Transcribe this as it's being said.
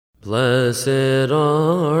Blessed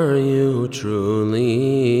are you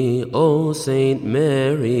truly, O Saint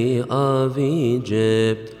Mary of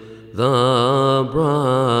Egypt, the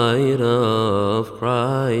bride of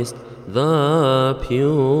Christ, the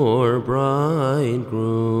pure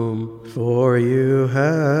bridegroom. For you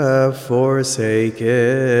have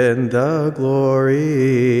forsaken the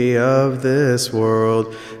glory of this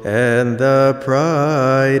world and the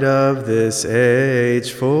pride of this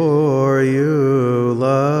age, for you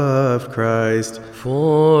love Christ.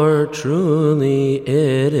 For truly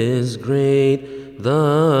it is great,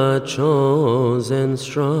 the chosen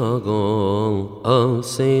struggle of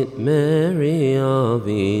Saint Mary of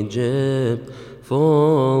Egypt,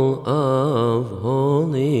 full of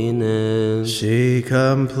holiness. She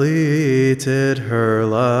completed her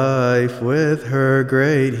life with her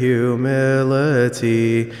great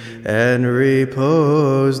humility and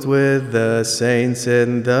reposed with the saints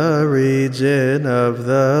in the region of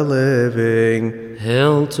the living.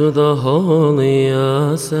 Hail to the holy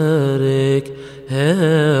ascetic,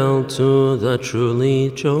 hail to the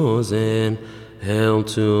truly chosen, hail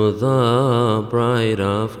to the bride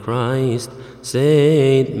of Christ,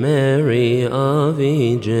 Saint Mary of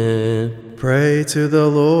Egypt. Pray to the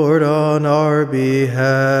Lord on our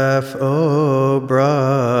behalf, O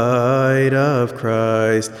bride of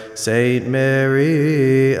Christ, Saint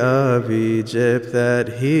Mary of Egypt,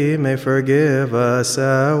 that he may forgive us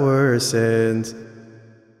our sins.